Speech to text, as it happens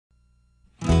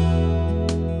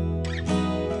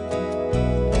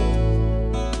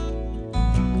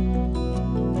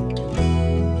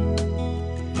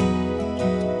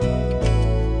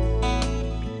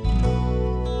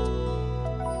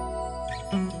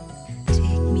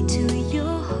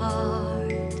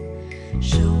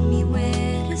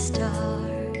star.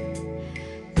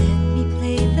 Let me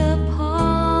play the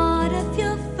part of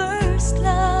your first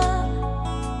love.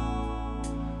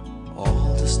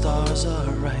 All the stars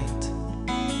are right.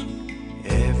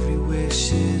 Every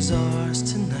wish is ours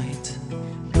tonight,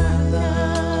 my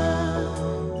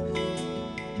love.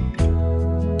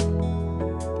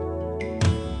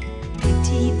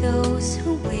 Pity those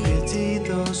who wait. Pity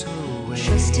those who wait.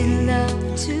 Trust in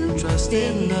love to Trust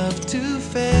in love to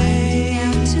fade. Finding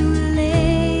out too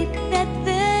late that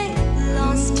they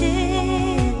lost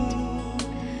it.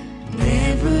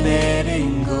 Never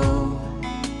letting go.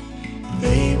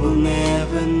 They will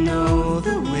never know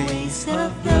the ways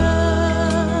of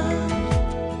love.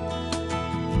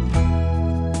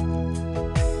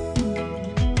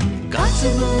 Got to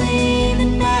believe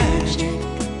in magic.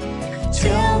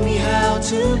 Tell me, how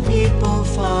do people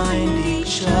find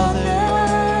each other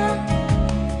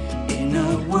in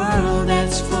a world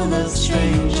that's full of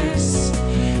strangers?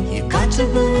 You got to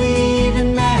believe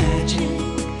in magic,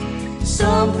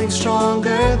 something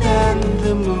stronger than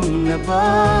the moon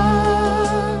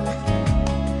above.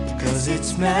 'Cause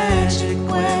it's magic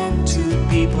when two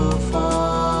people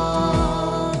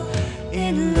fall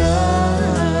in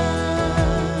love.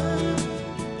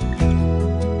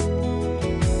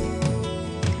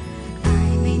 I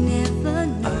may never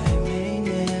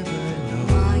know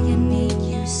why I need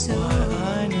you so.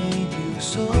 I need you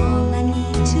so. All I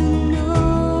need to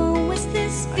know is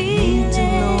this Need to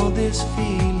know feeling. this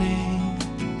feeling.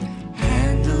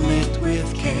 Handle it with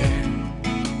care.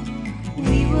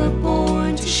 We were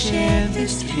born to share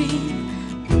this dream,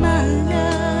 my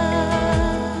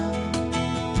love.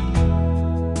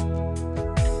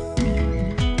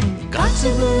 Got to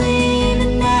believe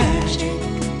in magic.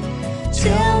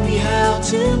 Tell me, how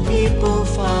do people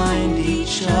find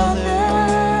each other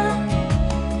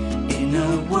in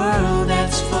a world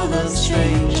that's full of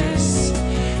strangers?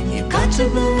 You got to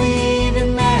believe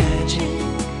in magic,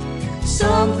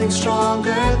 something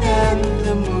stronger than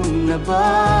the moon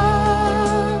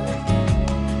above.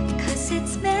 'Cause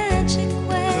it's magic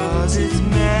when 'Cause it's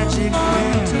magic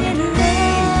when two in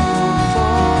people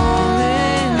fall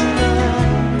in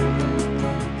love.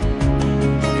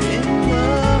 In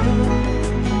love.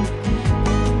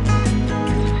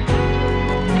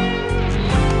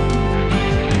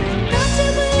 Got to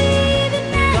believe in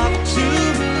Got magic. to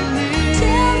believe.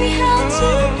 Tell me, how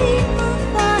do people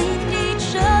find each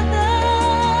other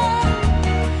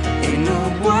In a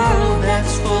world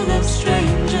that's full of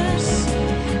strangers,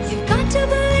 You've got to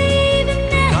believe in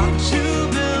got magic, to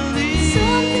believe.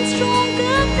 something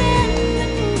stronger than the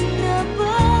moon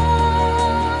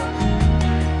above.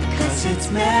 'Cause it's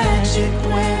magic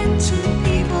when